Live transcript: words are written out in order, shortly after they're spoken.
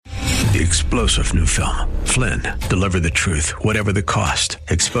The explosive new film, Flynn, deliver the truth, whatever the cost,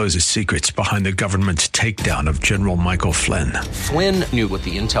 exposes secrets behind the government's takedown of General Michael Flynn. Flynn knew what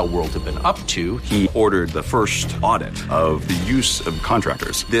the intel world had been up to. He ordered the first audit of the use of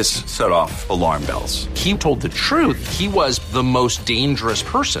contractors. This set off alarm bells. He told the truth. He was the most dangerous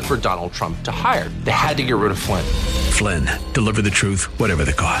person for Donald Trump to hire. They had to get rid of Flynn. Flynn, deliver the truth, whatever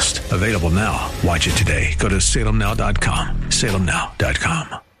the cost. Available now. Watch it today. Go to salemnow.com.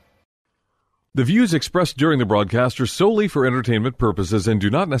 salemnow.com. The views expressed during the broadcast are solely for entertainment purposes and do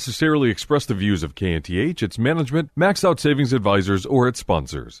not necessarily express the views of KNTH, its management, Max Out Savings Advisors, or its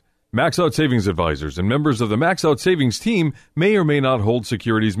sponsors. Max Out Savings Advisors and members of the Max Out Savings team may or may not hold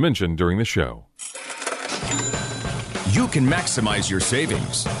securities mentioned during the show. You can maximize your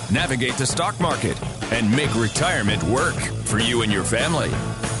savings, navigate the stock market, and make retirement work for you and your family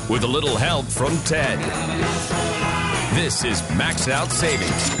with a little help from Ted. This is Max Out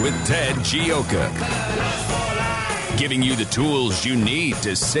Savings with Ted Gioka, giving you the tools you need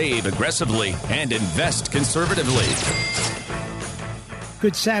to save aggressively and invest conservatively.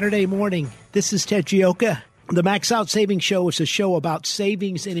 Good Saturday morning. This is Ted Gioka. The Max Out Savings Show is a show about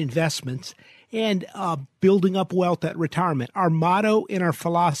savings and investments and building up wealth at retirement. Our motto and our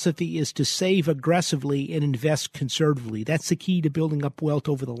philosophy is to save aggressively and invest conservatively. That's the key to building up wealth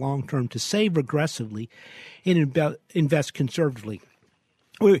over the long term, to save aggressively and invest conservatively.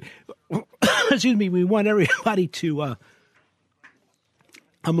 Excuse me, we want everybody to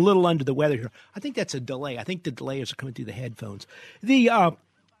I'm a little under the weather here. I think that's a delay. I think the delay is coming through the headphones.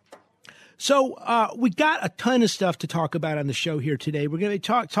 So we got a ton of stuff to talk about on the show here today. We're going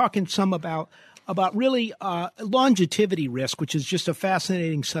to be talking some about really longevity risk, which is just a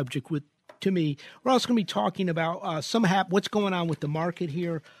fascinating subject to me. We're also going to be talking about what's going on with the market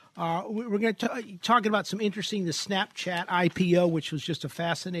here. We're going to talking about some interesting, the Snapchat IPO, which was just a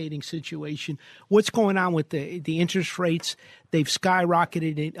fascinating situation. What's going on with the interest rates? They've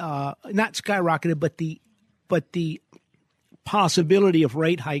skyrocketed, not skyrocketed, but the possibility of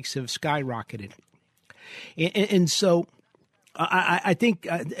rate hikes have skyrocketed. And so I think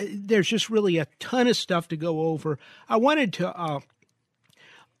there's just really a ton of stuff to go over. I wanted to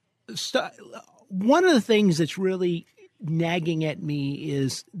one of the things that's really nagging at me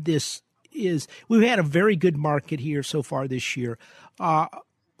is we've had a very good market here so far this year,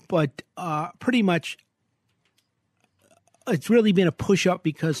 but pretty much it's really been a push up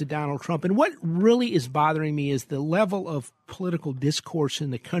because of Donald Trump. And what really is bothering me is the level of political discourse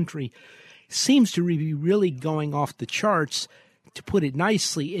in the country seems to be really going off the charts, to put it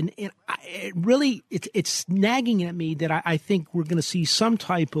nicely. And it's nagging at me that I think we're going to see some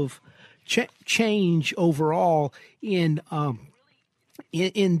type of change overall in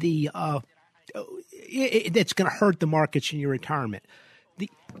the that's going to hurt the markets in your retirement.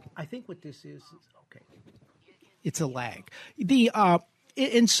 I think what this is okay. It's a lag.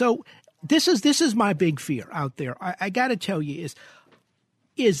 And so this is my big fear out there. I got to tell you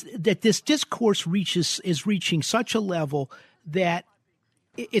is that this discourse is reaching such a level that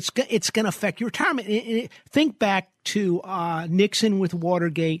it's going to affect your retirement. Think back to Nixon with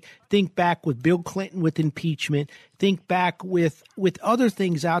Watergate. Think back with Bill Clinton with impeachment. Think back with other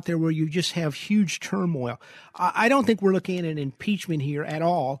things out there where you just have huge turmoil. I don't think we're looking at an impeachment here at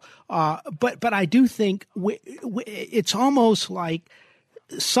all. But I do think it's almost like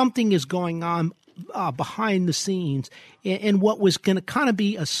something is going on behind the scenes, and what was going to kind of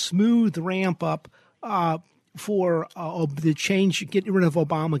be a smooth ramp up for the change, get rid of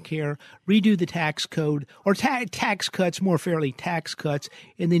Obamacare, redo the tax code, or tax cuts, more fairly tax cuts,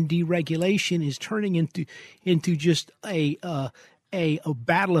 and then deregulation is turning into just a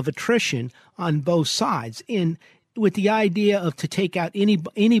battle of attrition on both sides. And with the idea of to take out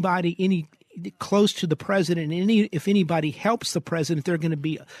anybody close to the president, if anybody helps the president, they're going to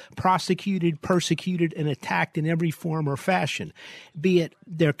be prosecuted, persecuted, and attacked in every form or fashion, be it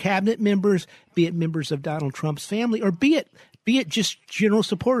their cabinet members, be it members of Donald Trump's family, or be it just general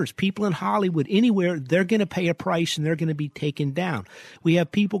supporters, people in Hollywood, anywhere. They're going to pay a price and they're going to be taken down. We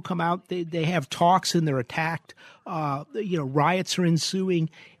have people come out, they have talks and they're attacked. Riots are ensuing,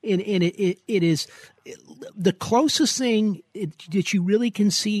 and it is the closest thing that you really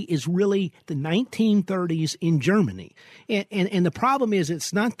can see is really the 1930s in Germany. And the problem is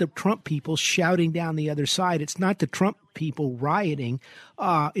it's not the Trump people shouting down the other side. It's not the Trump people rioting.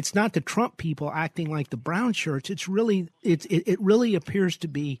 It's not the Trump people acting like the brown shirts. It's really it really appears to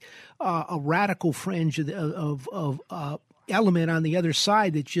be a radical fringe of element on the other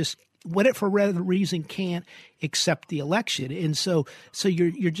side that just for whatever reason can't accept the election. And so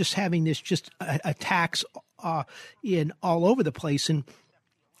you're just having this just attacks in all over the place. And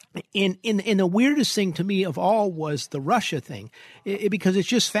And the weirdest thing to me of all was the Russia thing, because it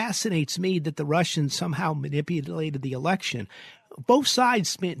just fascinates me that the Russians somehow manipulated the election. Both sides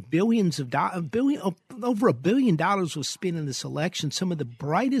spent billions of dollars, over $1 billion was spent in this election. Some of the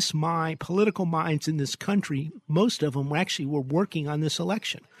brightest political minds in this country, most of them were working on this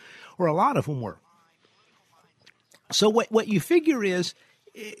election, or a lot of them were. So what you figure is.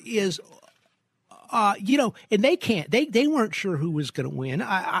 And they weren't sure who was going to win.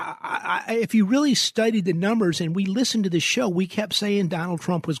 If you really studied the numbers and we listened to the show, we kept saying Donald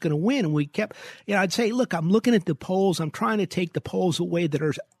Trump was going to win. And we kept, I'd say, look, I'm looking at the polls. I'm trying to take the polls away that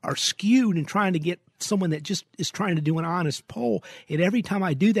are skewed and trying to get someone that just is trying to do an honest poll. And every time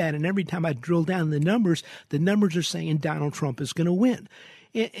I do that and every time I drill down the numbers are saying Donald Trump is going to win.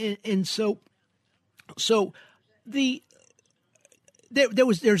 And so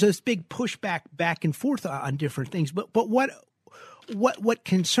there's this big pushback back and forth on different things, but what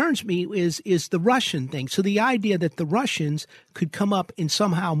concerns me is the Russian thing. So the idea that the Russians could come up and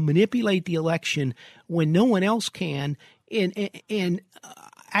somehow manipulate the election when no one else can, and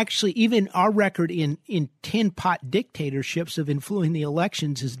actually even our record in tin-pot dictatorships of influencing the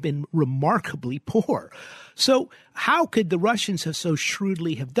elections has been remarkably poor. So how could the Russians have so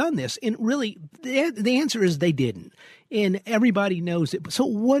shrewdly have done this? And really, the answer is they didn't. And everybody knows it. So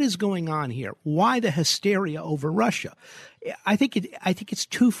what is going on here? Why the hysteria over Russia? I think it's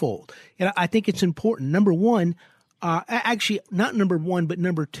twofold. And I think it's important. Number one, actually not number one, but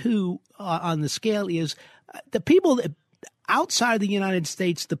number two on the scale is the people that outside of the United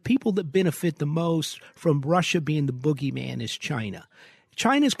States, the people that benefit the most from Russia being the boogeyman is China.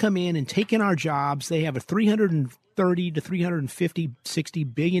 China's come in and taken our jobs. They have a $330 to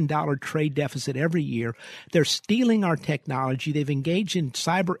 $360 billion trade deficit every year. They're stealing our technology. They've engaged in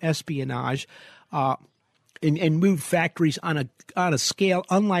cyber espionage and moved factories on a scale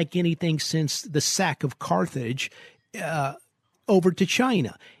unlike anything since the sack of Carthage over to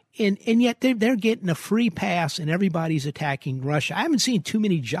China. And yet they're getting a free pass and everybody's attacking Russia. I haven't seen too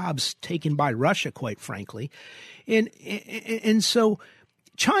many jobs taken by Russia, quite frankly. And so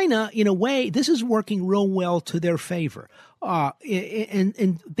China, in a way, this is working real well to their favor.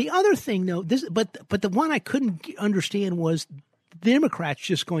 And the other thing, though, but the one I couldn't understand was the Democrats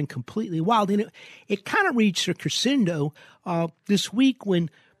just going completely wild. And it kind of reached a crescendo this week when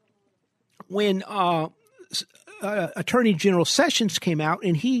Attorney General Sessions came out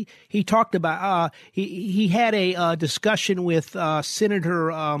and he talked about he had a discussion with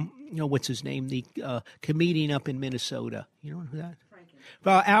Senator what's his name, the comedian up in Minnesota. You know who that?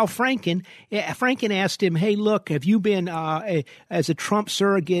 Al Franken. Franken asked him, "Hey, look, have you been as a Trump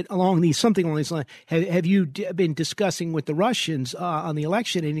surrogate something along these lines? Have you been discussing with the Russians on the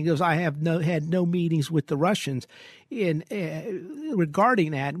election?" And he goes, "I have had no meetings with the Russians."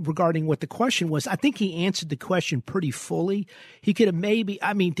 Regarding what the question was, I think he answered the question pretty fully. He could have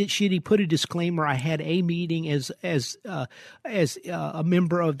should he put a disclaimer? I had a meeting as a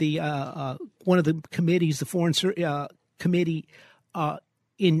member of the one of the committees, the Foreign Committee.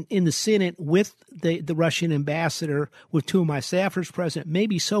 In the Senate with the Russian ambassador, with two of my staffers present,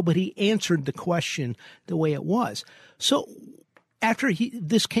 maybe so, but he answered the question the way it was. So after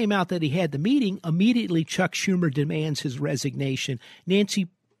this came out that he had the meeting, immediately Chuck Schumer demands his resignation. Nancy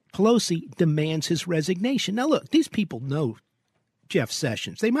Pelosi demands his resignation. Now, look, these people know Jeff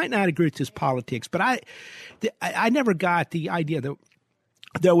Sessions. They might not agree with his politics, but I never got the idea that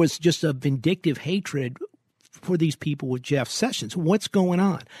there was just a vindictive hatred for these people with Jeff Sessions. What's going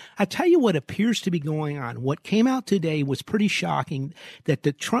on? I tell you what appears to be going on. What came out today was pretty shocking, that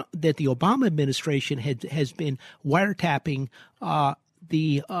the Obama administration has been wiretapping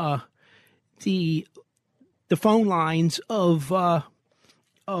the phone lines of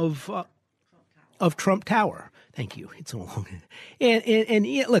Trump Tower. Thank you. It's a long and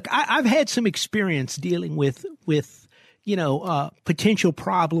look, I've had some experience dealing with potential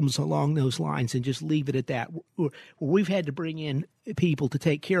problems along those lines, and just leave it at that. Where we've had to bring in people to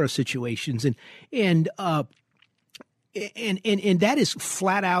take care of situations, and that is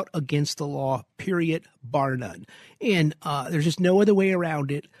flat out against the law, period, bar none. And there's just no other way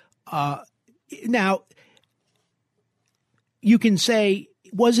around it. Now, you can say,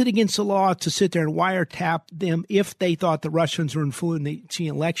 was it against the law to sit there and wiretap them if they thought the Russians were influencing the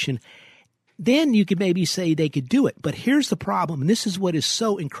election? Then you could maybe say they could do it. But here's the problem, and this is what is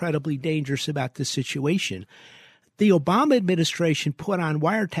so incredibly dangerous about this situation. The Obama administration put on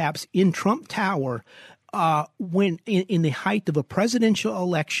wiretaps in Trump Tower when in the height of a presidential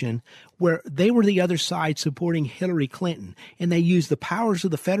election where they were the other side supporting Hillary Clinton, and they used the powers of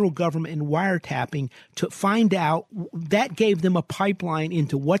the federal government in wiretapping to find out. That gave them a pipeline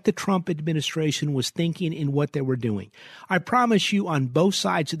into what the Trump administration was thinking and what they were doing. I promise you, on both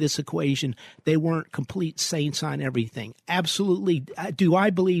sides of this equation, they weren't complete saints on everything. Absolutely. Do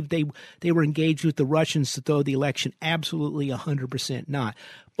I believe they were engaged with the Russians to throw the election? Absolutely 100% not.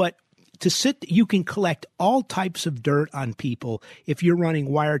 But you can collect all types of dirt on people if you're running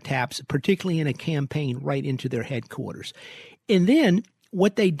wiretaps, particularly in a campaign, right into their headquarters. And then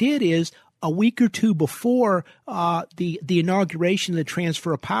what they did is, a week or two before the inauguration of the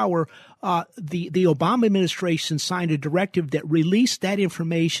transfer of power, the Obama administration signed a directive that released that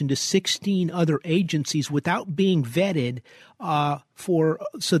information to 16 other agencies without being vetted,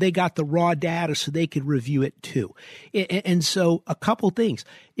 so they got the raw data so they could review it too. And so a couple things.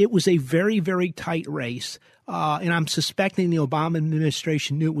 It was a very, very tight race. And I'm suspecting the Obama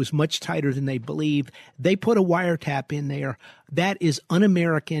administration knew it was much tighter than they believed. They put a wiretap in there. That is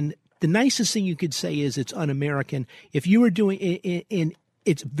un-American. The nicest thing you could say is it's un-American. If you were doing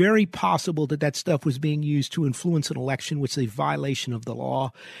it's very possible that stuff was being used to influence an election, which is a violation of the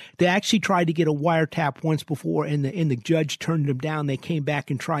law. They actually tried to get a wiretap once before, and the judge turned them down. They came back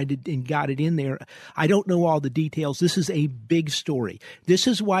and and got it in there. I don't know all the details. This is a big story. This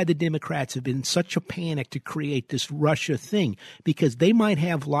is why the Democrats have been in such a panic to create this Russia thing, because they might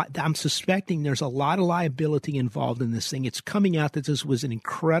have I'm suspecting there's a lot of liability involved in this thing. It's coming out that this was an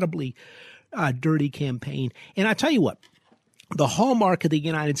incredibly dirty campaign. And I tell you what, the hallmark of the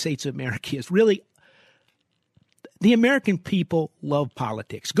United States of America is really the American people love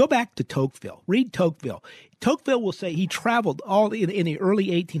politics. Go back to Tocqueville. Read Tocqueville. Tocqueville will say he traveled in the early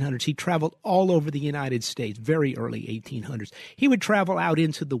 1800s. He traveled all over the United States, very early 1800s. He would travel out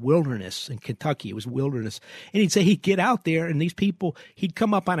into the wilderness in Kentucky. It was wilderness. And he'd say he'd get out there, and these people, he'd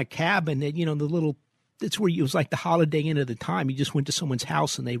come up on a cabin, and, it's where it was like the Holiday Inn of the time. You just went to someone's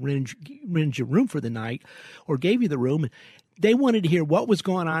house and they rented your room for the night or gave you the room. They wanted to hear what was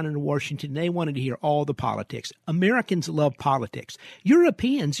going on in Washington. They wanted to hear all the politics. Americans love politics.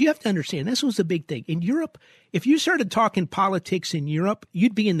 Europeans, you have to understand, this was a big thing. In Europe, if you started talking politics in Europe,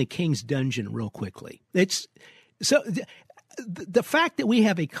 you'd be in the king's dungeon real quickly. The fact that we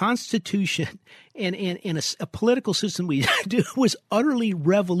have a constitution and a political system we do was utterly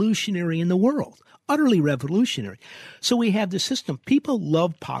revolutionary in the world. Utterly revolutionary. So we have the system. People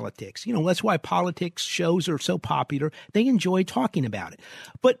love politics. That's why politics shows are so popular. They enjoy talking about it.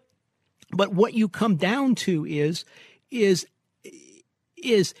 But what you come down to is you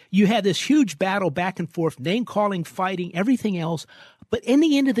have this huge battle back and forth, name calling, fighting, everything else. But in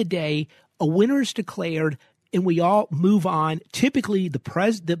the end of the day, a winner is declared, and we all move on. Typically, the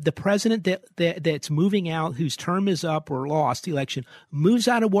president that's moving out, whose term is up or lost the election, moves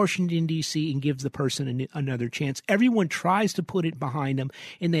out of Washington, D.C. and gives the person another chance. Everyone tries to put it behind them,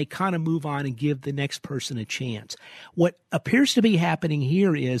 and they kind of move on and give the next person a chance. What appears to be happening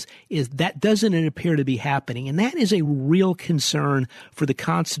here is that doesn't appear to be happening, and that is a real concern for the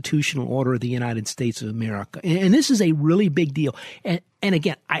constitutional order of the United States of America. And this is a really big deal. And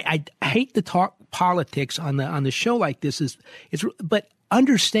again, I hate to talk politics on the show like this, but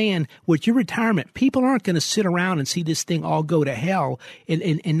understand with your retirement, people aren't going to sit around and see this thing all go to hell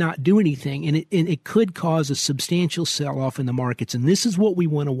and not do anything. And it could cause a substantial sell-off in the markets. And this is what we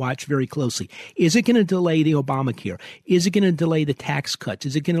want to watch very closely. Is it going to delay the Obamacare? Is it going to delay the tax cuts?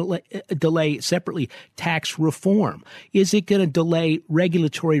 Is it going to delay separately tax reform? Is it going to delay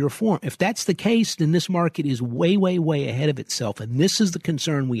regulatory reform? If that's the case, then this market is way, way, way ahead of itself. And this is the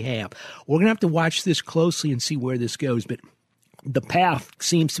concern we have. We're going to have to watch this closely and see where this goes. But the path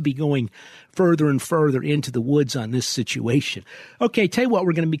seems to be going further and further into the woods on this situation. Okay, tell you what,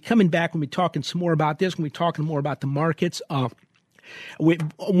 we're going to be coming back. We'll be talking some more about this. We'll be talking more about the markets.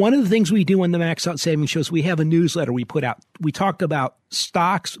 One of the things we do on the Max Out Savings Show is we have a newsletter we put out. We talk about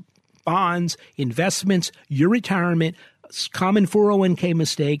stocks, bonds, investments, your retirement, common 401k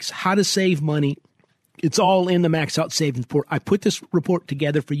mistakes, how to save money. It's all in the Max Out Savings Report. I put this report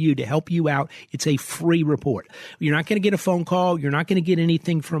together for you to help you out. It's a free report. You're not going to get a phone call. You're not going to get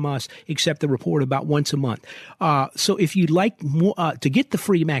anything from us except the report about once a month. So if you'd like more, to get the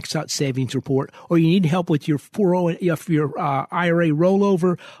free Max Out Savings Report, or you need help with your IRA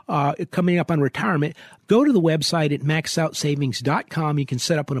rollover coming up on retirement, go to the website at maxoutsavings.com. You can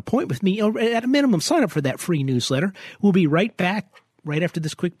set up an appointment with me, or at a minimum, sign up for that free newsletter. We'll be right back right after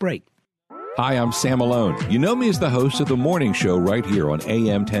this quick break. Hi, I'm Sam Malone. You know me as the host of the morning show right here on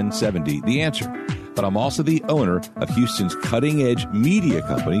AM 1070, The Answer. but I'm also the owner of Houston's cutting-edge media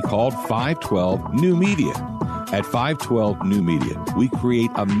company called 512 New Media. At 512 New Media, we create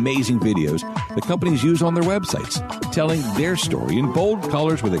amazing videos that companies use on their websites, telling their story in bold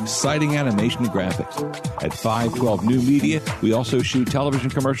colors with exciting animation and graphics. At 512 New Media, we also shoot television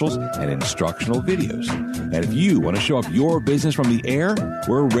commercials and instructional videos. And if you want to show off your business from the air,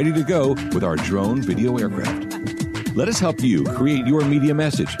 we're ready to go with our drone video aircraft. Let us help you create your media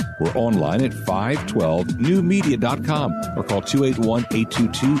message. We're online at 512newmedia.com or call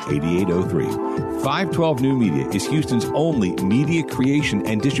 281-822-8803. 512 New Media is Houston's only media creation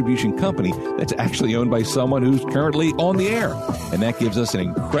and distribution company that's actually owned by someone who's currently on the air. And that gives us an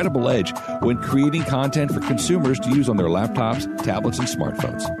incredible edge when creating content for consumers to use on their laptops, tablets, and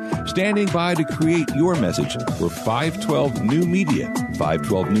smartphones. Standing by to create your message, we're 512 New Media,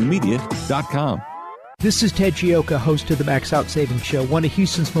 512newmedia.com. This is Ted Gioka, host of the Max Out Savings Show, one of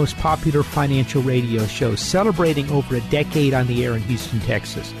Houston's most popular financial radio shows, celebrating over a decade on the air in Houston,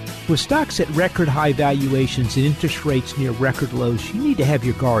 Texas. With stocks at record high valuations and interest rates near record lows, you need to have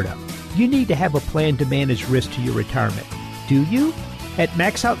your guard up. You need to have a plan to manage risk to your retirement. Do you? At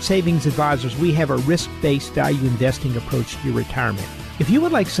Max Out Savings Advisors, we have a risk-based value investing approach to your retirement. If you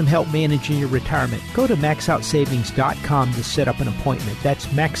would like some help managing your retirement, go to maxoutsavings.com to set up an appointment. That's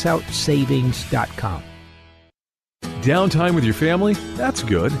maxoutsavings.com. Downtime with your family? That's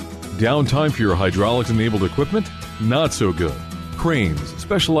good. Downtime for your hydraulics-enabled equipment? Not so good. Cranes,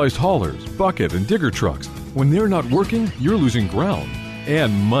 specialized haulers, bucket, and digger trucks. When they're not working, you're losing ground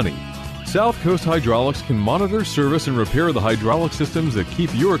and money. South Coast Hydraulics can monitor, service, and repair the hydraulic systems that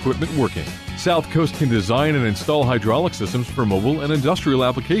keep your equipment working. South Coast can design and install hydraulic systems for mobile and industrial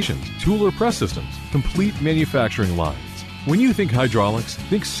applications, tool or press systems, complete manufacturing lines. When you think hydraulics,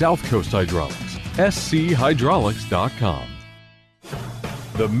 think South Coast Hydraulics. SCHydraulics.com.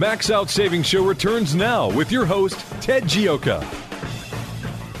 The Max Out Savings Show returns now with your host, Ted Gioka.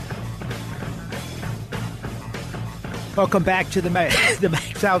 Welcome back to the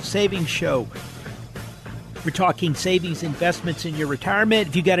Max Out Savings Show. We're talking savings, investments in your retirement.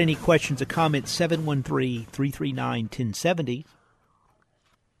 If you got any questions or comments, 713-339-1070.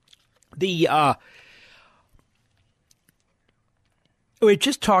 We're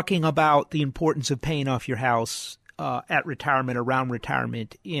just talking about the importance of paying off your house at retirement, around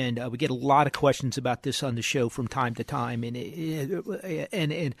retirement, and we get a lot of questions about this on the show from time to time, and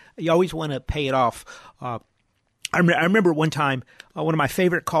you always want to pay it off. I remember one time, one of my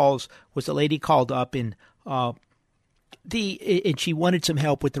favorite calls was a lady called up and she wanted some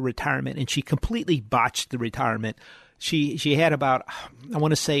help with the retirement, and she completely botched the retirement. She had about, I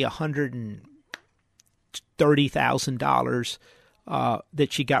want to say, $130,000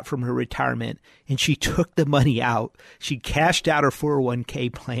 that she got from her retirement, and she took the money out. She cashed out her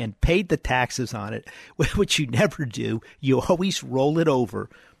 401k plan, paid the taxes on it, which you never do. You always roll it over.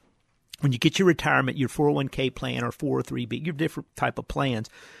 When you get your retirement, your 401k plan or 403b, your different type of plans,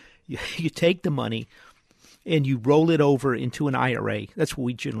 you take the money and you roll it over into an IRA. That's what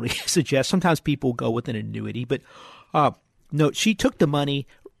we generally suggest. Sometimes people go with an annuity, but no, she took the money,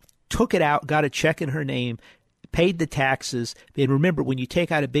 took it out, got a check in her name, paid the taxes. And remember, when you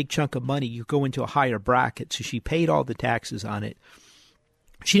take out a big chunk of money, you go into a higher bracket. So she paid all the taxes on it.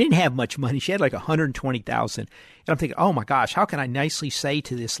 She didn't have much money. She had like $120,000. And I'm thinking, oh my gosh, how can I nicely say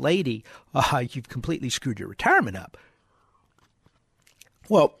to this lady, you've completely screwed your retirement up?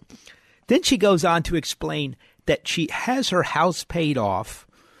 Well, then she goes on to explain that she has her house paid off,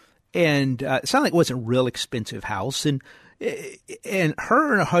 and it sounded like it wasn't a real expensive house, and her and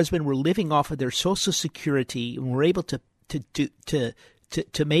her husband were living off of their Social Security and were able to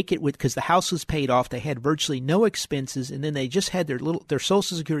make it with, because the house was paid off. They had virtually no expenses, and then they just had their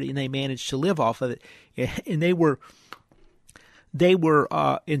Social Security, and they managed to live off of it. And they were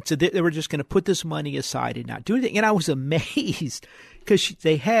just going to put this money aside and not do anything. And I was amazed because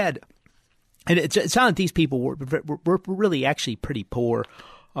they had, and it sounded like these people were really actually pretty poor,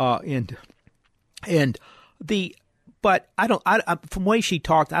 But from the way she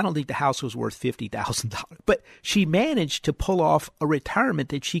talked, I don't think the house was worth $50,000. But she managed to pull off a retirement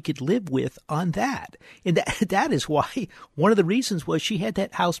that she could live with on that. And that is why one of the reasons was she had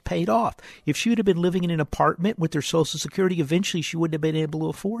that house paid off. If she would have been living in an apartment with her Social Security, eventually she wouldn't have been able to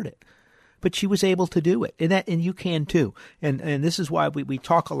afford it. But she was able to do it, and you can too. And this is why we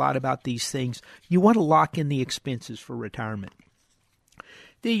talk a lot about these things. You want to lock in the expenses for retirement.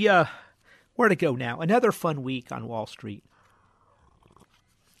 Where to go now? Another fun week on Wall Street.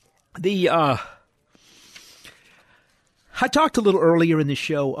 I talked a little earlier in the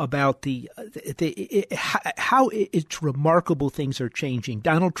show about how it's remarkable things are changing.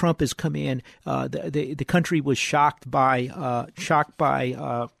 Donald Trump has come in. The country was shocked by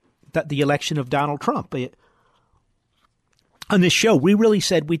the election of Donald Trump. On this show, we really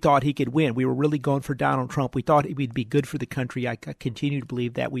said we thought he could win. We were really going for Donald Trump. We thought it would be good for the country. I continue to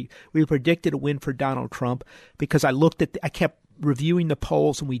believe that. We predicted a win for Donald Trump because I kept reviewing the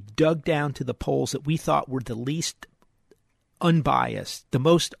polls, and we dug down to the polls that we thought were the least unbiased, the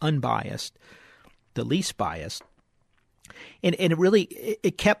most unbiased, the least biased. And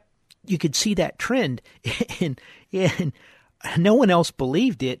it kept, you could see that trend, and no one else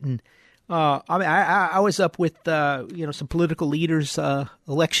believed it. And I was up with some political leaders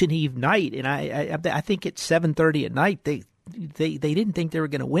election eve night, and I think at 7:30 at night they didn't think they were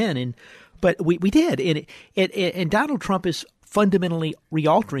going to win, but we did, and Donald Trump is fundamentally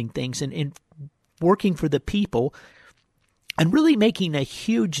realtering things and working for the people, and really making a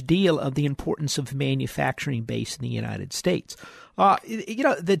huge deal of the importance of manufacturing base in the United States.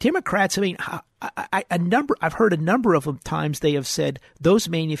 The Democrats, I've heard a number of times they have said those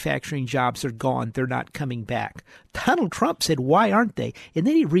manufacturing jobs are gone. They're not coming back. Donald Trump said, why aren't they? And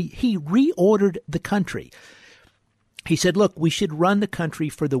then he reordered the country. He said, look, we should run the country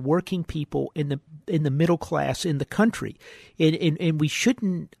for the working people in the middle class in the country. And we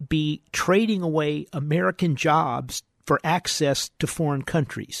shouldn't be trading away American jobs for access to foreign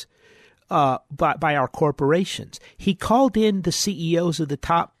countries by our corporations. He called in the CEOs of the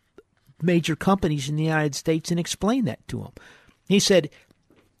top major companies in the United States and explained that to them. He said,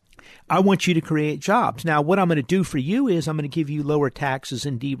 I want you to create jobs. Now, what I'm going to do for you is I'm going to give you lower taxes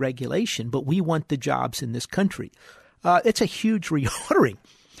and deregulation, but we want the jobs in this country. It's a huge reordering.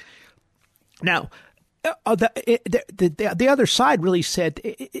 Now, the other side really said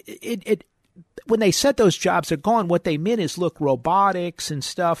when they said those jobs are gone, what they meant is, look, robotics and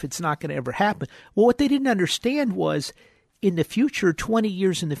stuff, it's not going to ever happen. Well, what they didn't understand was in the future, 20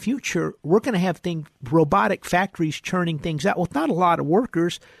 years in the future, we're going to have robotic factories churning things out with not a lot of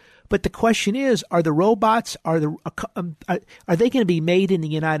workers. But the question is, are the robots, are they going to be made in the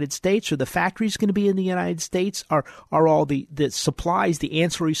United States? Are the factories going to be in the United States? Are all the supplies, the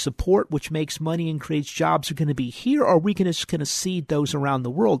ancillary support, which makes money and creates jobs, are going to be here? Or are we just going to seed those around the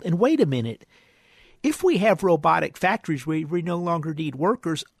world? And wait a minute. If we have robotic factories where we no longer need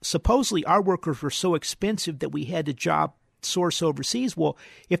workers, supposedly our workers were so expensive that we had to job source overseas. Well,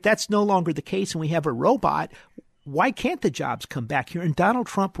 if that's no longer the case and we have a robot, why can't the jobs come back here? And Donald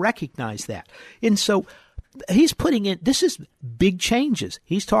Trump recognized that. And so he's putting in, this is big changes.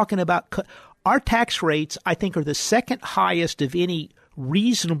 He's talking about our tax rates, I think, are the second highest of any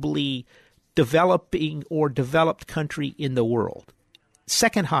reasonably developing or developed country in the world.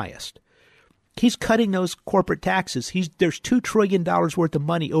 Second highest. He's cutting those corporate taxes. There's $2 trillion worth of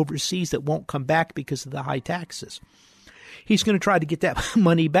money overseas that won't come back because of the high taxes. He's going to try to get that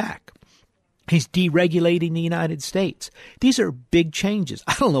money back. He's deregulating the United States. These are big changes.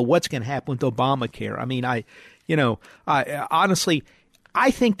 I don't know what's going to happen with Obamacare. I mean, honestly, I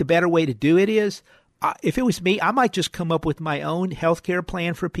think the better way to do it is, if it was me, I might just come up with my own health care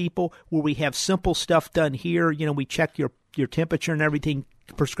plan for people where we have simple stuff done here. We check your temperature and everything,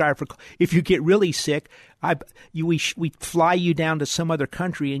 prescribed for. If you get really sick, we fly you down to some other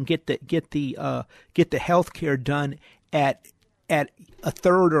country and get the health care done at a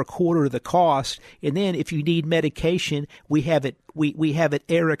third or a quarter of the cost. And then if you need medication, we have it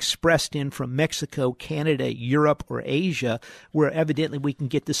air expressed in from Mexico, Canada, Europe, or Asia, where evidently we can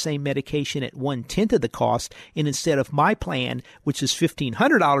get the same medication at 1/10 of the cost. And instead of my plan, which is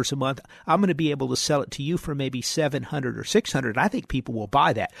 $1,500 a month, I'm going to be able to sell it to you for maybe $700 or $600. I think people will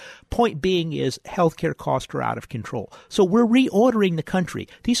buy that. Point being is healthcare costs are out of control. So we're reordering the country.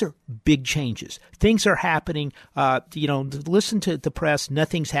 These are big changes. Things are happening. Listen to the press.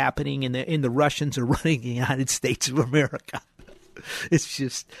 Nothing's happening, and the Russians are running the United States of America. It's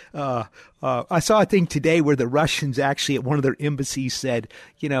just I saw a thing today where the Russians actually at one of their embassies said,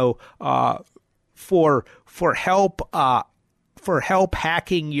 for help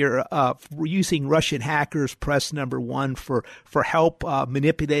hacking your using Russian hackers, press number 1. For help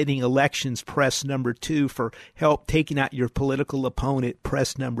manipulating elections, press number 2. For help taking out your political opponent,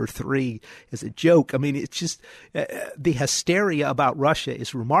 press number 3. As a joke. I mean, it's just the hysteria about Russia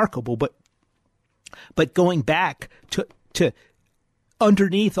is remarkable. But going back to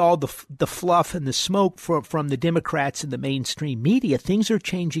underneath all the fluff and the smoke from the Democrats and the mainstream media, things are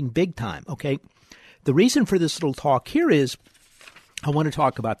changing big time. Okay, the reason for this little talk here is I want to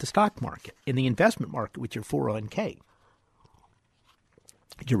talk about the stock market and the investment market with your 401k,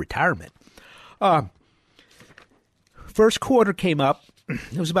 your retirement. First quarter came up.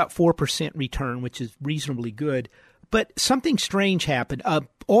 It was about 4% return, which is reasonably good. But something strange happened.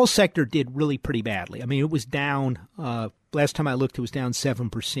 All sector did really pretty badly. I mean, it was down. Last time I looked, it was down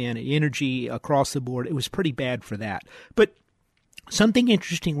 7%. Energy across the board, it was pretty bad for that. But something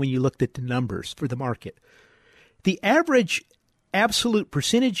interesting when you looked at the numbers for the market. The average absolute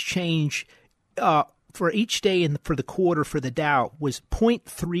percentage change for each day for the quarter for the Dow was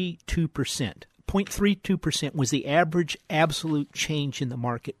 0.32%. 0.32% was the average absolute change in the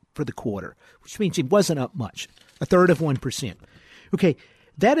market for the quarter, which means it wasn't up much, a third of 1%. Okay,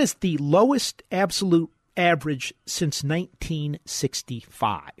 that is the lowest absolute average since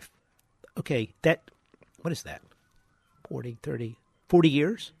 1965. Okay, what is that? 40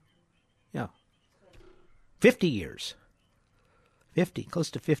 years? Yeah. 50 years. Close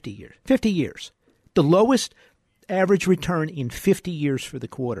to 50 years. 50 years. The lowest average return in 50 years for the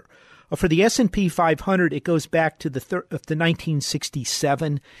quarter. For the S&P 500, it goes back to the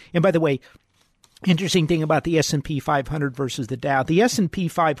 1967. And by the way, interesting thing about the S&P 500 versus the Dow, the S&P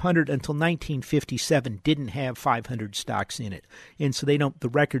 500 until 1957 didn't have 500 stocks in it. And so the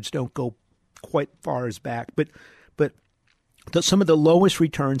records don't go quite far as back. But some of the lowest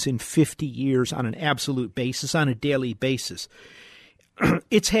returns in 50 years on an absolute basis, on a daily basis.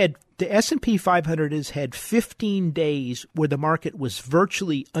 The S&P 500 has had 15 days where the market was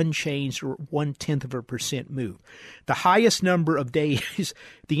virtually unchanged or 0.1% move. The highest number of days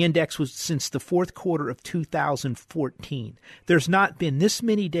the index was since the fourth quarter of 2014. There's not been this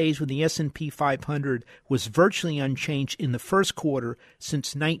many days when the S&P 500 was virtually unchanged in the first quarter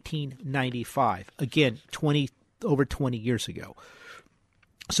since 1995. Again, over 20 years ago.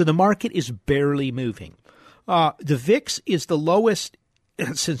 So the market is barely moving. The VIX is the lowest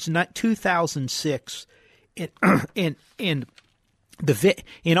since 2006, and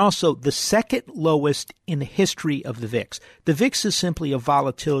also the second lowest in the history of the VIX. The VIX is simply a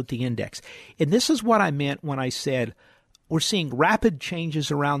volatility index, and this is what I meant when I said we're seeing rapid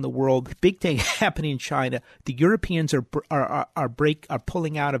changes around the world. Big thing happening in China. The Europeans are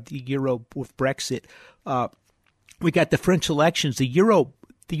pulling out of the euro with Brexit. We got the French elections. The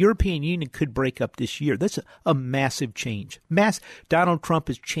European Union could break up this year. That's a massive change. Donald Trump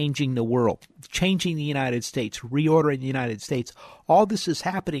is changing the world, changing the United States, reordering the United States. All this is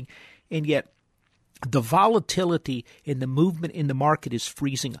happening, and yet the volatility in the movement in the market is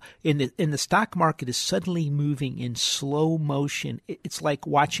freezing. In the stock market is suddenly moving in slow motion. It's like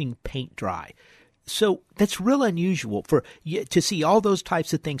watching paint dry. So that's real unusual to see all those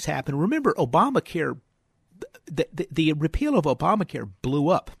types of things happen. Remember, Obamacare. The repeal of Obamacare blew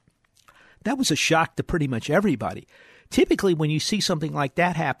up. That was a shock to pretty much everybody. Typically, when you see something like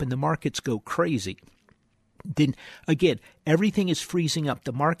that happen, the markets go crazy. Then, again, everything is freezing up.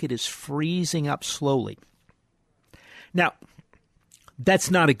 The market is freezing up slowly. Now,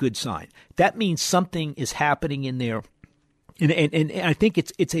 that's not a good sign. That means something is happening in there. And I think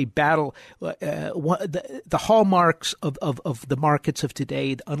it's a battle. The hallmarks of the markets of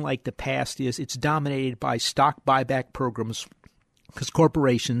today, unlike the past, is it's dominated by stock buyback programs because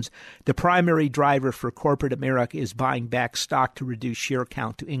corporations, the primary driver for corporate America is buying back stock to reduce share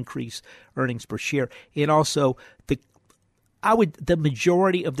count to increase earnings per share. And also the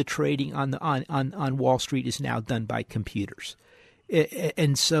majority of the trading on Wall Street is now done by computers.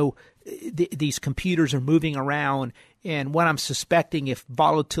 And so these computers are moving around. And what I'm suspecting, if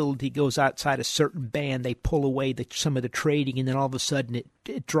volatility goes outside a certain band, they pull away some of the trading, and then all of a sudden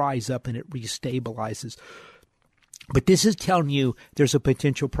it dries up and it restabilizes. But this is telling you there's a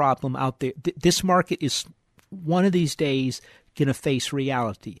potential problem out there. This market is one of these days going to face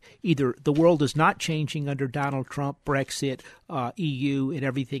reality. Either the world is not changing under Donald Trump, Brexit, EU, and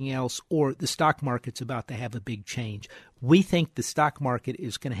everything else, or the stock market's about to have a big change. We think the stock market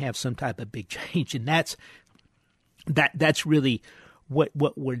is going to have some type of big change, and that's really what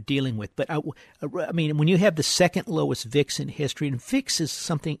we're dealing with. But I mean, when you have the second lowest VIX in history, and VIX is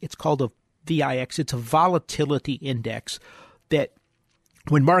something, it's called a VIX. It's a volatility index that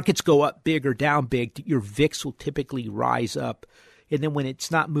when markets go up big or down big, your VIX will typically rise up. And then when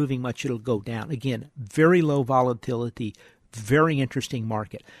it's not moving much, it'll go down. Again, very low volatility, very interesting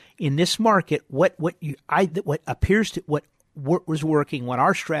market. In this market, what was working, what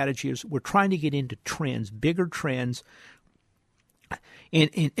our strategy is, we're trying to get into trends, bigger trends,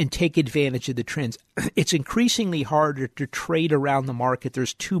 and take advantage of the trends. It's increasingly harder to trade around the market.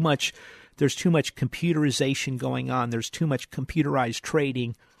 There's too much computerization going on. There's too much computerized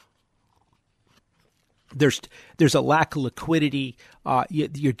trading. There's a lack of liquidity.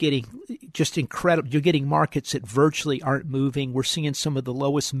 You're getting just incredible. You're getting markets that virtually aren't moving. We're seeing some of the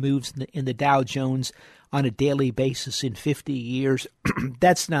lowest moves in the Dow Jones on a daily basis in 50 years.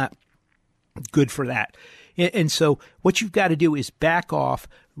 That's not good for that. And so what you've got to do is back off,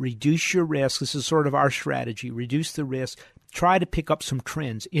 reduce your risk. This is sort of our strategy. Reduce the risk. Try to pick up some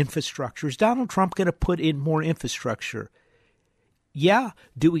trends. Infrastructure. Is Donald Trump going to put in more infrastructure? Yeah.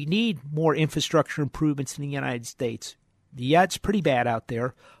 Do we need more infrastructure improvements in the United States? Yeah, it's pretty bad out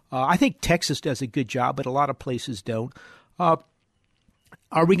there. I think Texas does a good job, but a lot of places don't. Are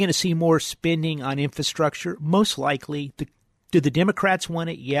we going to see more spending on infrastructure? Most likely. Do the Democrats want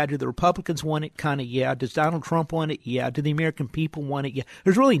it? Yeah. Do the Republicans want it? Kind of, yeah. Does Donald Trump want it? Yeah. Do the American people want it? Yeah.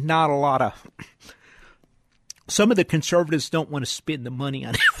 There's really not a lot of... Some of the conservatives don't want to spend the money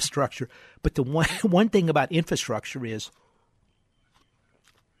on infrastructure, but the one thing about infrastructure is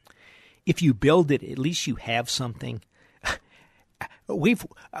if you build it, at least you have something. We've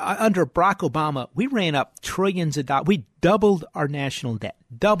under Barack Obama, we ran up trillions of dollars. We doubled our national debt,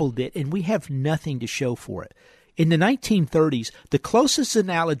 doubled it, and we have nothing to show for it. In the 1930s, the closest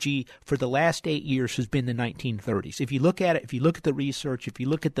analogy for the last 8 years has been the 1930s. If you look at it, if you look at the research, if you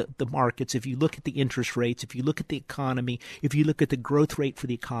look at the markets, if you look at the interest rates, if you look at the economy, if you look at the growth rate for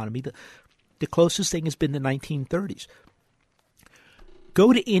the economy, the closest thing has been the 1930s.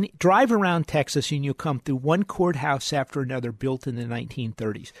 Drive around Texas and you'll come through one courthouse after another built in the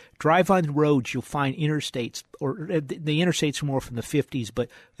 1930s. Drive on the roads, you'll find interstates, or the interstates are more from the 50s, but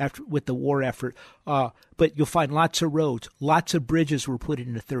with the war effort. But you'll find lots of roads, lots of bridges were put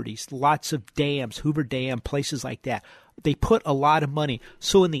in the 30s, lots of dams, Hoover Dam, places like that. They put a lot of money.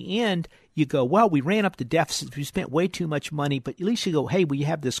 So in the end, you go, well, we ran up the deficit. We spent way too much money. But at least you go, hey, we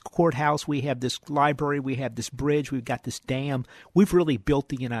have this courthouse. We have this library. We have this bridge. We've got this dam. We've really built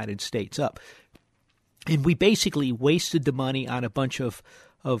the United States up. And we basically wasted the money on a bunch of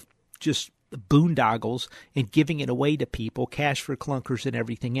just boondoggles and giving it away to people, cash for clunkers and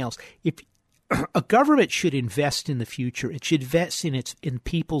everything else. If a government should invest in the future, it should invest in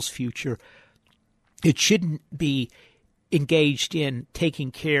people's future. It shouldn't be engaged in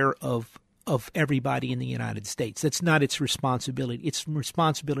taking care of everybody in the United States. That's not its responsibility. Its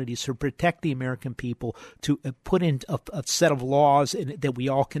responsibility is to protect the American people, to put in a set of laws that we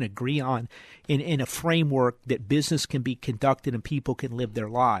all can agree on in a framework that business can be conducted and people can live their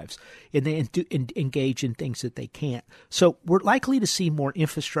lives and engage in things that they can't. So we're likely to see more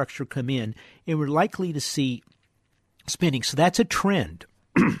infrastructure come in, and we're likely to see spending. So that's a trend.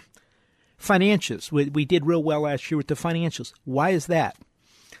 Financials. We did real well last year with the financials. Why is that?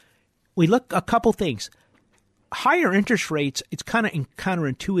 We look a couple things. Higher interest rates, it's kind of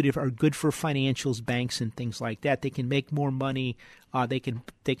counterintuitive, are good for financials, banks, and things like that. They can make more money. They can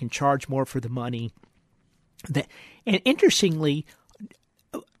charge more for the money. And interestingly,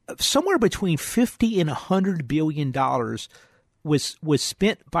 somewhere between $50 and $100 billion was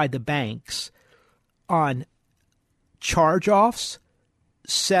spent by the banks on charge-offs,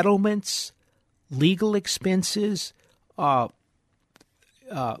 settlements, legal expenses,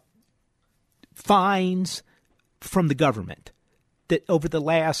 fines from the government. That over the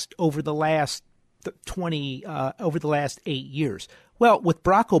last 8 years. Well, with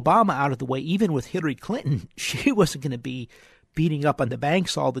Barack Obama out of the way, even with Hillary Clinton, she wasn't going to be beating up on the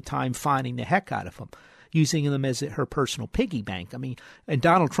banks all the time, fining the heck out of them, using them as her personal piggy bank. I mean, and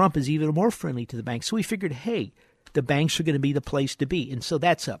Donald Trump is even more friendly to the banks. So we figured, hey, the banks are going to be the place to be. And so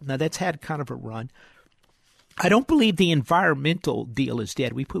that's up. Now, that's had kind of a run. I don't believe the environmental deal is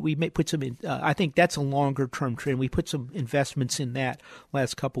dead. We put some in. I think that's a longer-term trend. We put some investments in that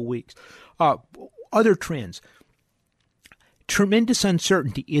last couple weeks. Other trends. Tremendous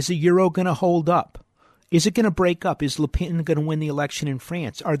uncertainty. Is the euro going to hold up? Is it going to break up? Is Le Pen going to win the election in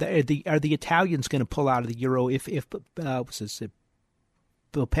France? Are the Italians going to pull out of the euro if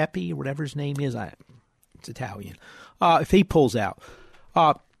Bill Pepe or whatever his name is? It's Italian. If he pulls out,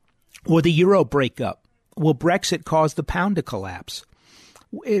 will the euro break up? Will Brexit cause the pound to collapse?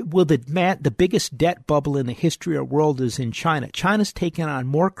 Will the biggest debt bubble in the history of the world is in China? China's taken on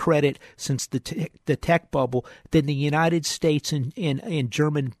more credit since the tech bubble than the United States and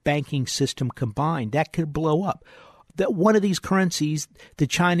German banking system combined. That could blow up. That one of these currencies, the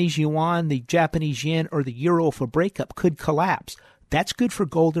Chinese yuan, the Japanese yen, or the euro, if a breakup, could collapse. That's good for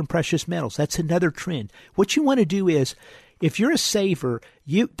gold and precious metals. That's another trend. What you want to do is, if you're a saver,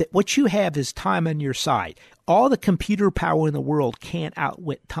 what you have is time on your side. All the computer power in the world can't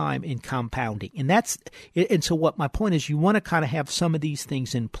outwit time in compounding. And so what my point is, you want to kind of have some of these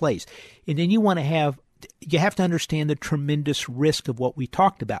things in place. And then you want to have you have to understand the tremendous risk of what we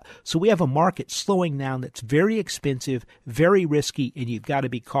talked about. So we have a market slowing down that's very expensive, very risky, and you've got to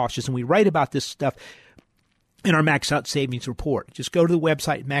be cautious. And we write about this stuff in our Max Out Savings report. Just go to the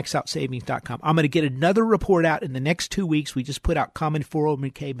website, maxoutsavings.com. I'm going to get another report out in the next 2 weeks. We just put out common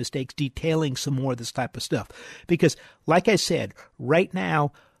 401k mistakes detailing some more of this type of stuff. Because, like I said, right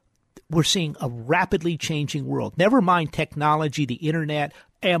now, we're seeing a rapidly changing world. Never mind technology, the internet,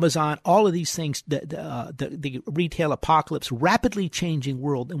 Amazon, all of these things, the retail apocalypse, rapidly changing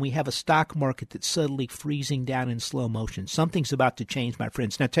world, and we have a stock market that's suddenly freezing down in slow motion. Something's about to change, my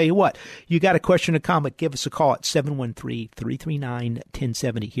friends. Now, tell you what, you got a question or comment, give us a call at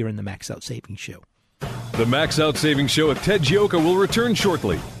 713-339-1070 here in the Max Out Savings Show. The Max Out Savings Show with Ted Gioka will return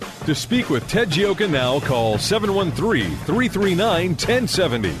shortly. To speak with Ted Gioka now, call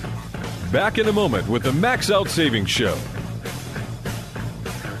 713-339-1070. Back in a moment with the Max Out Savings Show.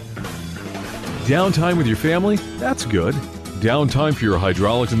 Downtime with your family? That's good. Downtime for your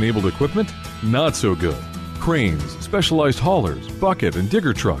hydraulics-enabled equipment? Not so good. Cranes, specialized haulers, bucket, and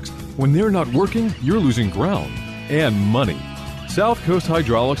digger trucks. When they're not working, you're losing ground and money. South Coast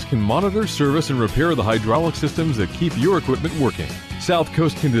Hydraulics can monitor, service, and repair the hydraulic systems that keep your equipment working. South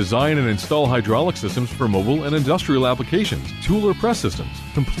Coast can design and install hydraulic systems for mobile and industrial applications, tool or press systems,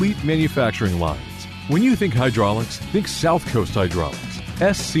 complete manufacturing lines. When you think hydraulics, think South Coast Hydraulics.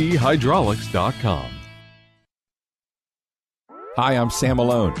 SCHydraulics.com. Hi, I'm Sam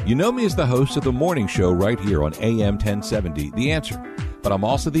Malone. You know me as the host of the morning show right here on AM 1070, The Answer. But I'm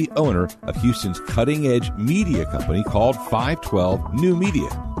also the owner of Houston's cutting-edge media company called 512 New Media.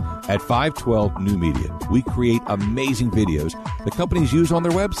 At 512 New Media, we create amazing videos that companies use on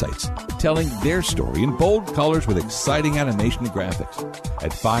their websites, telling their story in bold colors with exciting animation and graphics.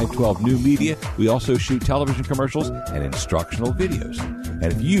 At 512 New Media, we also shoot television commercials and instructional videos.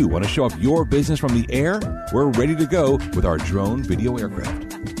 And if you want to show off your business from the air, we're ready to go with our drone video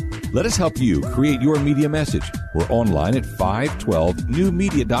aircraft. Let us help you create your media message. We're online at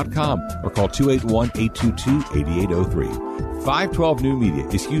 512newmedia.com or call 281-822-8803. 512 New Media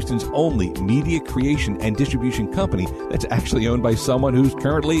is Houston's only media creation and distribution company that's actually owned by someone who's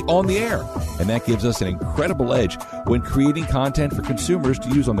currently on the air. And that gives us an incredible edge when creating content for consumers to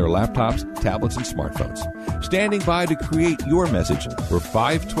use on their laptops, tablets, and smartphones. Standing by to create your message, we're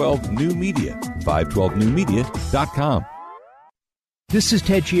 512 New Media, 512newmedia.com. This is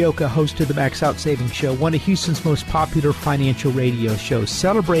Ted Gioka, host of the Max Out Savings Show, one of Houston's most popular financial radio shows,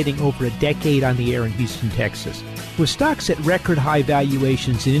 celebrating over a decade on the air in Houston, Texas. With stocks at record high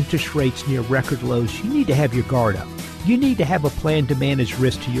valuations and interest rates near record lows, you need to have your guard up. You need to have a plan to manage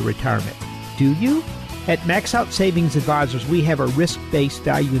risk to your retirement. Do you? At Max Out Savings Advisors, we have a risk-based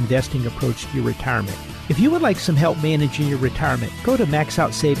value investing approach to your retirement. If you would like some help managing your retirement, go to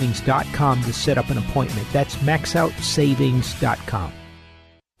maxoutsavings.com to set up an appointment. That's maxoutsavings.com.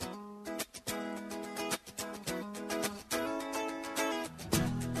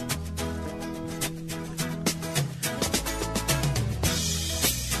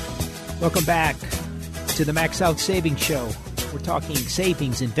 Welcome back to the Max Out Savings Show. We're talking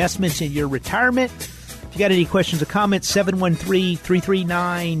savings, investments in your retirement. If you got any questions or comments,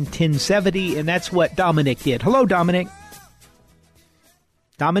 713-339-1070, and that's what Dominic did. Hello, Dominic.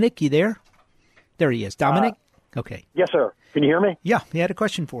 Dominic, you there? There he is. Dominic? Okay. Yes, sir. Can you hear me? Yeah, he had a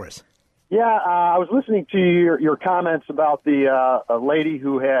question for us. Yeah, I was listening to your comments about the a lady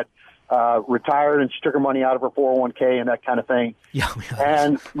who had retired and she took her money out of her 401k and that kind of thing. Yeah.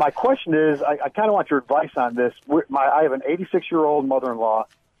 And my question is, I kind of want your advice on this. I have an 86-year-old mother-in-law,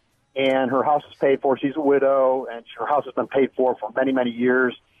 and her house is paid for. She's a widow, and her house has been paid for many, many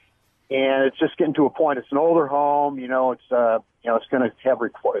years. And it's just getting to a point. It's an older home. It's going to have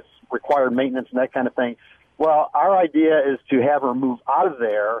required maintenance and that kind of thing. Well, our idea is to have her move out of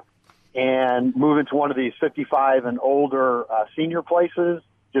there and move into one of these 55 and older senior places,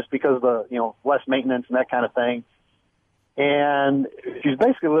 just because of the less maintenance and that kind of thing. And she's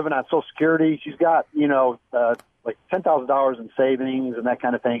basically living on Social Security. She's got like $10,000 in savings and that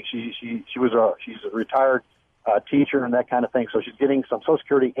kind of thing. She's a retired teacher and that kind of thing. So she's getting some Social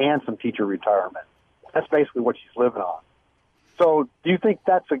Security and some teacher retirement. That's basically what she's living on. So do you think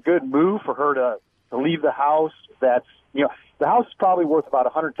that's a good move for her to leave the house? That's the house is probably worth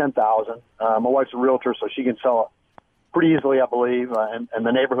about $110,000. My wife's a realtor, so she can sell it pretty easily, I believe, and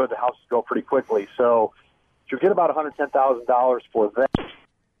the neighborhood, the houses go pretty quickly. So she'll get about $110,000 for that.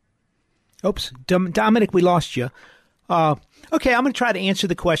 Oops, Dominic, we lost you. Okay, I'm going to try to answer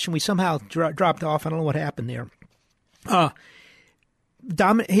the question. We somehow dropped off. I don't know what happened there.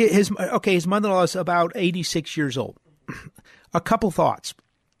 His mother-in-law is about 86 years old. A couple thoughts.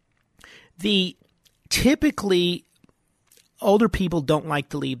 The typically older people don't like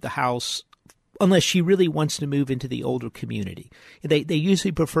to leave the house unless she really wants to move into the older community. They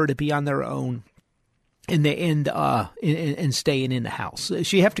usually prefer to be on their own and staying in the house. So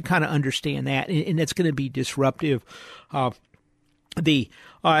you have to kind of understand that, and it's going to be disruptive. I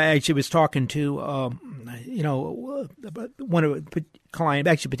actually was talking to one of a client,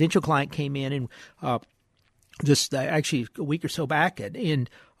 actually a potential client, came in and just actually a week or so back, and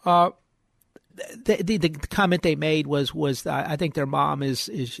the comment they made was I think their mom is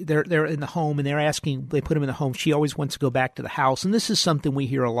they're in the home and they put them in the home. She always wants to go back to the house, and this is something we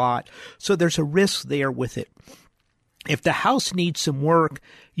hear a lot. So there's a risk there with it. If the house needs some work,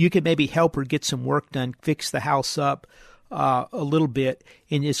 you can maybe help her get some work done, fix the house up a little bit,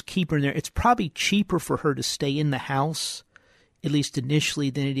 and just keep her in there. It's probably cheaper for her to stay in the house, at least initially,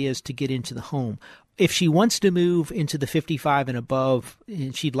 than it is to get into the home. If she wants to move into the 55 and above,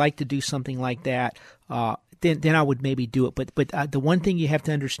 and she'd like to do something like that, then I would maybe do it. But the one thing you have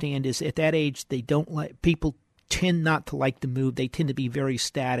to understand is at that age, people tend not to like to move. They tend to be very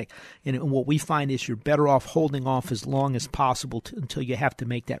static. And what we find is you're better off holding off as long as possible until you have to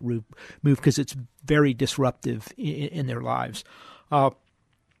make that move, because it's very disruptive in their lives.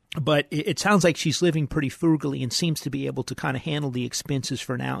 But it sounds like she's living pretty frugally and seems to be able to kind of handle the expenses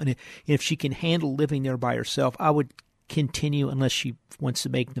for now. And if she can handle living there by herself, I would continue unless she wants to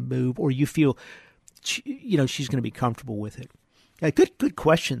make the move or you feel, she's going to be comfortable with it. Good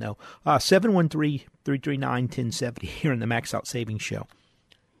question, though. 713-339-1070 here in the Max Out Savings Show.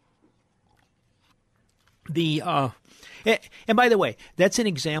 And by the way, that's an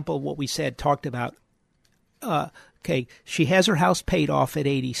example of what we talked about. Okay, she has her house paid off at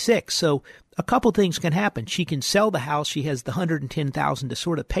 86, so a couple things can happen. She can sell the house. She has the $110,000 to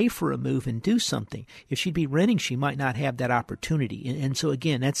sort of pay for a move and do something. If she'd be renting, she might not have that opportunity. And so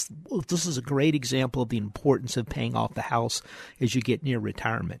again, this is a great example of the importance of paying off the house as you get near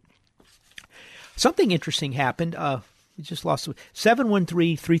retirement. Something interesting happened. We just lost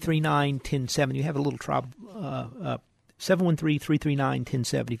 713-339-1070. You have a little trouble.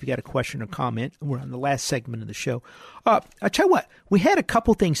 713-339-1070 if you got a question or comment. We're on the last segment of the show. I tell you what, we had a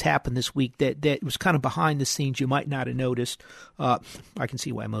couple things happen this week that was kind of behind the scenes you might not have noticed. I can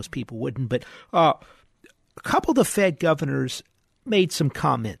see why most people wouldn't, but a couple of the Fed governors made some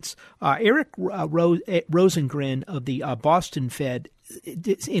comments. Eric Rosengren of the Boston Fed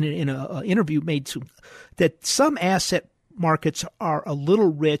in an interview made that some asset markets are a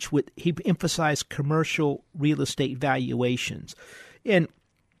little rich he emphasized commercial real estate valuations. And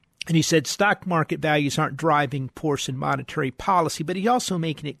he said stock market values aren't driving force in monetary policy, but he's also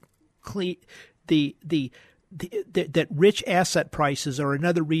making it clear that rich asset prices are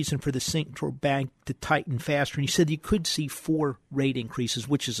another reason for the central bank to tighten faster. And he said you could see 4 rate increases,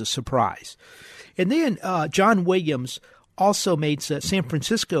 which is a surprise. And then John Williams also made, San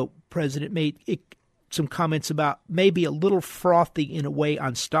Francisco president made some comments about maybe a little frothy in a way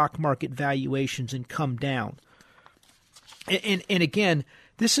on stock market valuations and come down. And again,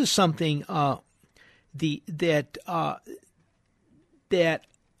 this is something he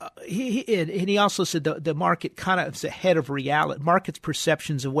also said the market kind of is ahead of reality. Market's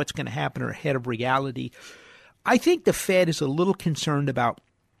perceptions of what's going to happen are ahead of reality. I think the Fed is a little concerned about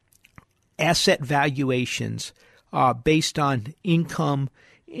asset valuations based on income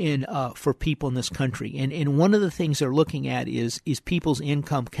for people in this country. And one of the things they're looking at is people's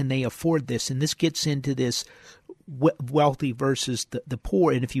income. Can they afford this? And this gets into this wealthy versus the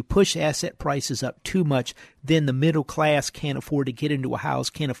poor. And if you push asset prices up too much, then the middle class can't afford to get into a house,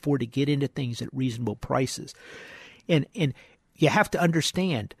 can't afford to get into things at reasonable prices. And you have to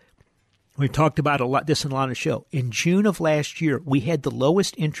understand, we've talked about this in a lot of the show. In June of last year, we had the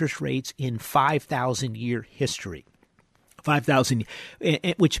lowest interest rates in 5,000-year history. 5,000,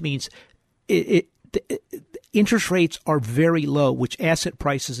 which means interest rates are very low, which asset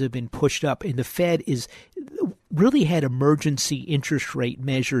prices have been pushed up. And the Fed really had emergency interest rate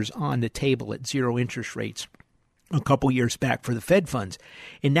measures on the table at zero interest rates a couple years back for the Fed funds.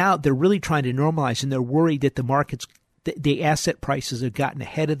 And now they're really trying to normalize, and they're worried that the asset prices have gotten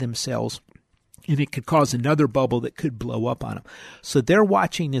ahead of themselves, and it could cause another bubble that could blow up on them. So they're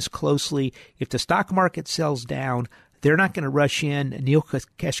watching this closely. If the stock market sells down, they're not going to rush in. Neil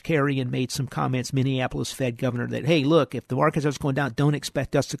Kashkarian made some comments, Minneapolis Fed governor, that, hey, look, if the market starts going down, don't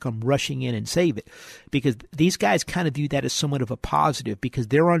expect us to come rushing in and save it. Because these guys kind of view that as somewhat of a positive, because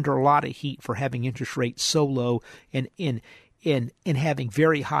they're under a lot of heat for having interest rates so low and having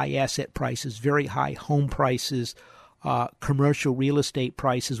very high asset prices, very high home prices, commercial real estate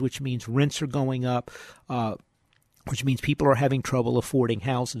prices, which means rents are going up. which means people are having trouble affording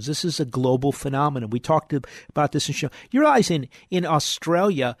houses. This is a global phenomenon. We talked about this in show. You realize in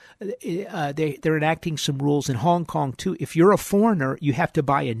Australia, they're enacting some rules, in Hong Kong too. If you're a foreigner, you have to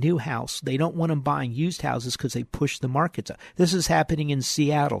buy a new house. They don't want them buying used houses because they push the markets up. This is happening in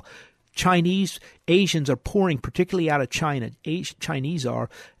Seattle. Asians are pouring, particularly out of China.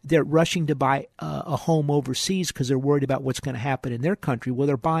 They're rushing to buy a home overseas because they're worried about what's going to happen in their country. Well,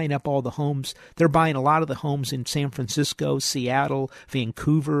 they're buying up all the homes. They're buying a lot of the homes in San Francisco, Seattle,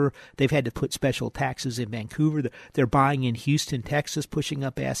 Vancouver. They've had to put special taxes in Vancouver. They're buying in Houston, Texas, pushing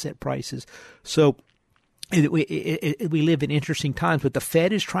up asset prices. So we live in interesting times, but the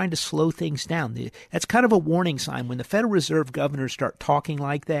Fed is trying to slow things down. That's kind of a warning sign. When the Federal Reserve governors start talking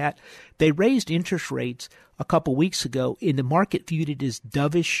like that, they raised interest rates a couple weeks ago, and the market viewed it as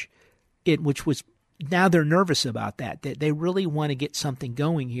dovish, which was now they're nervous about that. They really want to get something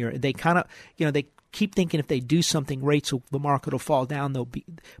going here. They kind of, they keep thinking if they do something, the market will fall down.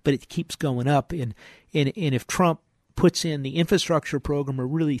 But it keeps going up, and if Trump puts in the infrastructure program, or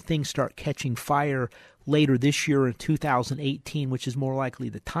really things start catching fire later this year in 2018, which is more likely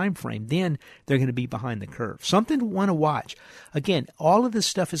the time frame, then they're going to be behind the curve. Something to want to watch. Again, all of this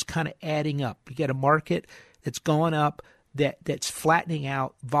stuff is kind of adding up. You got a market that's going up, that's flattening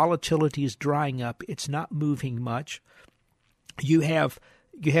out. Volatility is drying up. It's not moving much. You have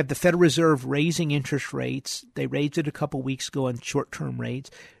the Federal Reserve raising interest rates. They raised it a couple weeks ago on short-term rates.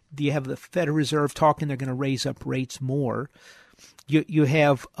 You have the Federal Reserve talking they're going to raise up rates more. You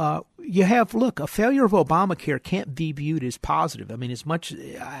have look, a failure of Obamacare can't be viewed as positive. I mean, as much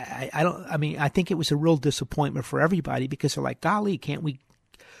I think it was a real disappointment for everybody, because they're like, golly, can't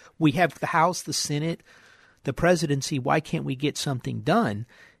we have the House, the Senate, the presidency, why can't we get something done?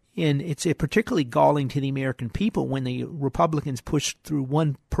 And it's particularly galling to the American people when the Republicans push through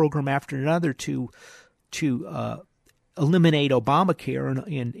one program after another to eliminate Obamacare,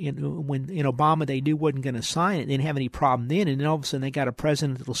 and when in Obama they knew wasn't going to sign it, they didn't have any problem then, and then all of a sudden they got a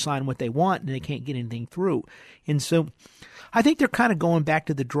president that will sign what they want, and they can't get anything through. And so I think they're kind of going back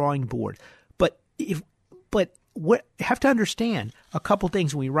to the drawing board. But what have to understand a couple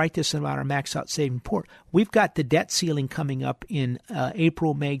things when we write this about our max out saving report. We've got the debt ceiling coming up in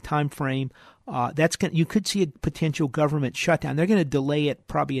April, May timeframe. You could see a potential government shutdown. They're going to delay it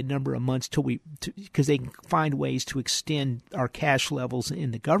probably a number of months because they can find ways to extend our cash levels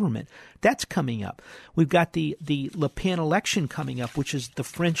in the government. That's coming up. We've got the Le Pen election coming up, which is the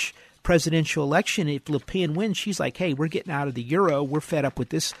French presidential election. If Le Pen wins, she's like, hey, we're getting out of the euro. We're fed up with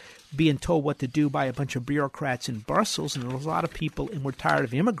this being told what to do by a bunch of bureaucrats in Brussels. And there's a lot of people, and we're tired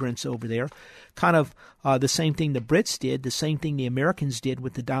of immigrants over there. Kind of the same thing the Brits did, the same thing the Americans did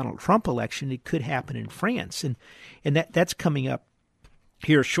with the Donald Trump election. It could happen in France. And that's coming up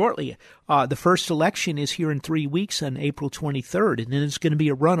here shortly. The first election is here in 3 weeks on April 23rd, and then it's going to be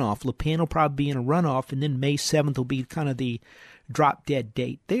a runoff. Le Pen will probably be in a runoff, and then May 7th will be kind of the drop-dead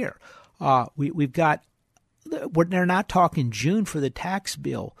date there. We've got – they're not talking June for the tax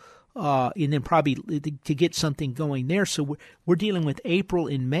bill, and then probably to get something going there. So we're dealing with April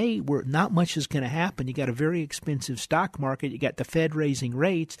and May where not much is going to happen. You got a very expensive stock market. You got the Fed raising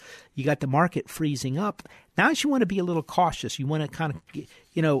rates. You got the market freezing up. Now you want to be a little cautious. You want to kind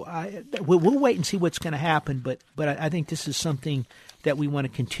of, we'll wait and see what's going to happen. But I think this is something that we want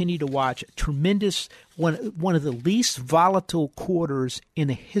to continue to watch. Tremendous, one of the least volatile quarters in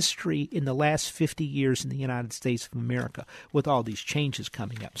the history in the last 50 years in the United States of America, with all these changes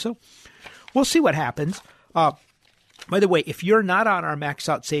coming up. So we'll see what happens. By the way, if you're not on our Max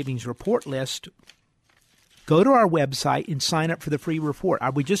Out Savings Report list, go to our website and sign up for the free report.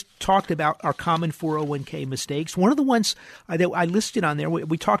 We just talked about our common 401k mistakes. One of the ones that I listed on there,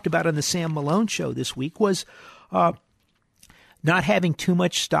 we talked about on the Sam Malone show this week, was not having too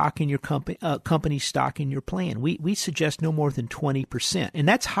much stock in your company stock in your plan. We suggest no more than 20%, and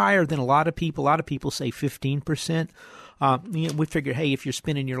that's higher than a lot of people. A lot of people say 15%. We figure, hey, if you're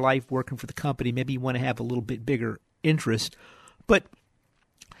spending your life working for the company, maybe you want to have a little bit bigger interest. But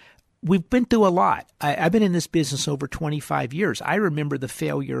we've been through a lot. I've been in this business over 25 years. I remember the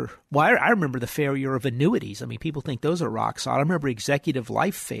failure. Well, I remember the failure of annuities. I mean, people think those are rock solid. I remember Executive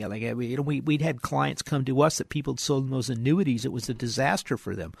Life failing. We'd had clients come to us that people had sold them those annuities. It was a disaster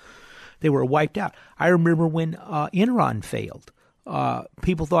for them. They were wiped out. I remember when Enron failed.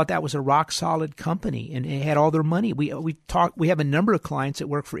 People thought that was a rock solid company and it had all their money. We have a number of clients that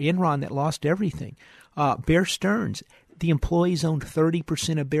work for Enron that lost everything. Bear Stearns. The employees owned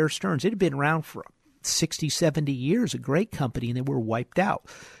 30% of Bear Stearns. It had been around for 60, 70 years, a great company, and they were wiped out.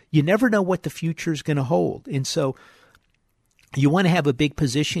 You never know what the future is going to hold. And so you want to have a big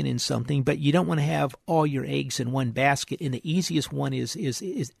position in something, but you don't want to have all your eggs in one basket. And the easiest one is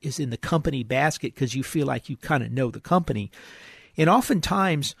in the company basket because you feel like you kind of know the company. And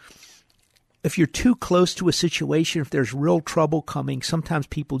oftentimes, if you're too close to a situation, if there's real trouble coming, sometimes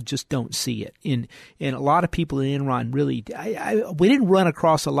people just don't see it. And a lot of people in Enron really, we didn't run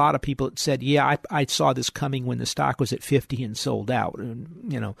across a lot of people that said, yeah, I saw this coming when the stock was at 50 and sold out.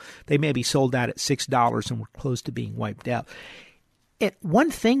 And, they maybe sold out at $6 and were close to being wiped out. And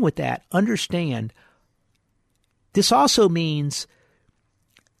one thing with that, understand, this also means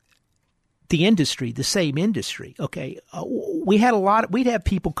the industry, the same industry. Okay. We'd have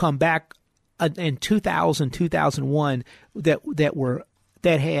people come back in 2000, 2001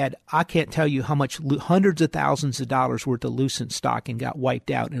 that had, I can't tell you how much, hundreds of thousands of dollars worth of Lucent stock and got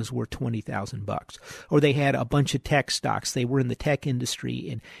wiped out and it was worth $20,000. Or they had a bunch of tech stocks. They were in the tech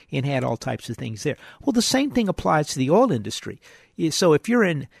industry and had all types of things there. Well, the same thing applies to the oil industry. So if you're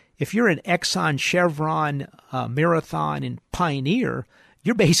in Exxon, Chevron, Marathon, and Pioneer,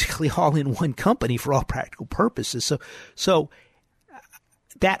 you're basically all in one company for all practical purposes. So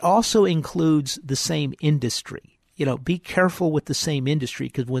that also includes the same industry. Be careful with the same industry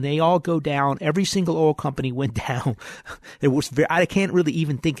because when they all go down, every single oil company went down. I can't really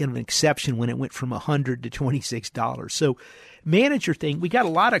even think of an exception when it went from $100 to $26. So manage your thing. We got a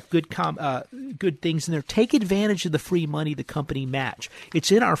lot of good things in there. Take advantage of the free money the company match.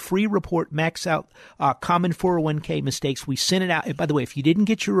 It's in our free report, Max Out Common 401k Mistakes. We sent it out. And by the way, if you didn't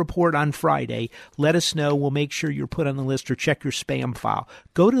get your report on Friday, let us know. We'll make sure you're put on the list or check your spam file.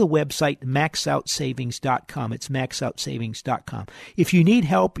 Go to the website, maxoutsavings.com. It's maxoutsavings.com. If you need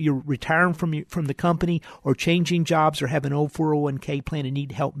help, you're retiring from the company or changing jobs or have an old 401k plan and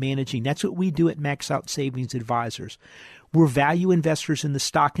need help managing, that's what we do at Max Out Savings Advisors. We're value investors in the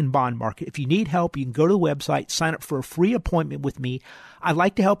stock and bond market. If you need help, you can go to the website, sign up for a free appointment with me. I'd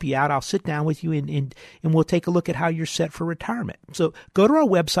like to help you out. I'll sit down with you and we'll take a look at how you're set for retirement. So go to our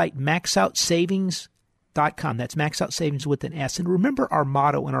website, maxoutsavings.com. That's Max Out Savings with an S. And remember our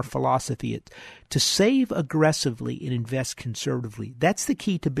motto and our philosophy is to save aggressively and invest conservatively. That's the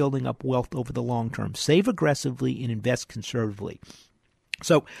key to building up wealth over the long term. Save aggressively and invest conservatively.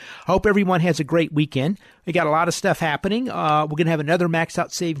 So I hope everyone has a great weekend. We got a lot of stuff happening. We're going to have another Max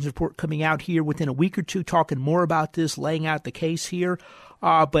Out Savings report coming out here within a week or two, talking more about this, laying out the case here.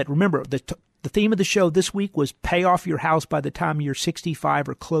 But remember, the theme of the show this week was pay off your house by the time you're 65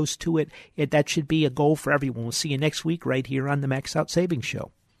 or close to it. That should be a goal for everyone. We'll see you next week right here on the Max Out Savings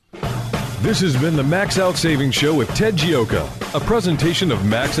Show. This has been the Max Out Savings Show with Ted Gioka, a presentation of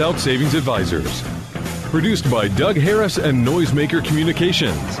Max Out Savings Advisors. Produced by Doug Harris and Noisemaker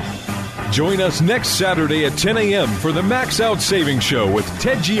Communications. Join us next Saturday at 10 a.m. for the Max Out Savings Show with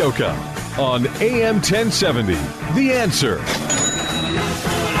Ted Gioka on AM 1070. The Answer.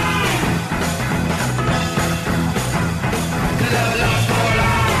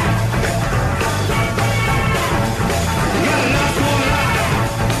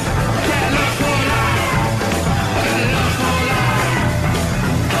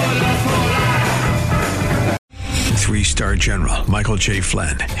 Three-star General Michael J.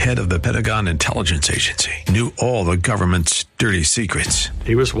 Flynn, head of the Pentagon Intelligence Agency, knew all the government's dirty secrets.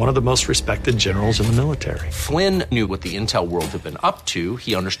 He was one of the most respected generals in the military. Flynn knew what the intel world had been up to.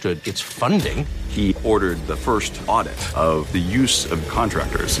 He understood its funding. He ordered the first audit of the use of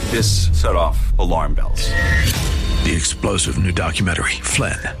contractors. This set off alarm bells. The explosive new documentary,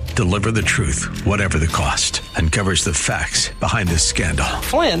 Flynn, Deliver the Truth, Whatever the Cost, uncovers the facts behind this scandal.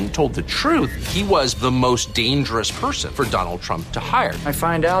 Flynn told the truth. He was the most dangerous person for Donald Trump to hire. I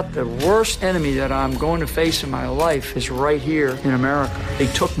find out the worst enemy that I'm going to face in my life is right here in America. They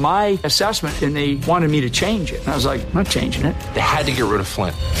took my assessment and they wanted me to change it. And I was like, I'm not changing it. They had to get rid of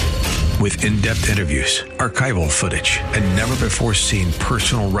Flynn. With in-depth interviews, archival footage, and never-before-seen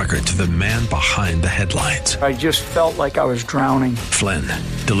personal records of the man behind the headlines. I just felt like I was drowning. Flynn,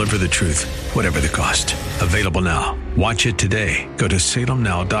 Deliver the Truth, Whatever the Cost. Available now. Watch it today. Go to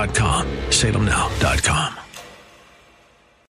salemnow.com. salemnow.com.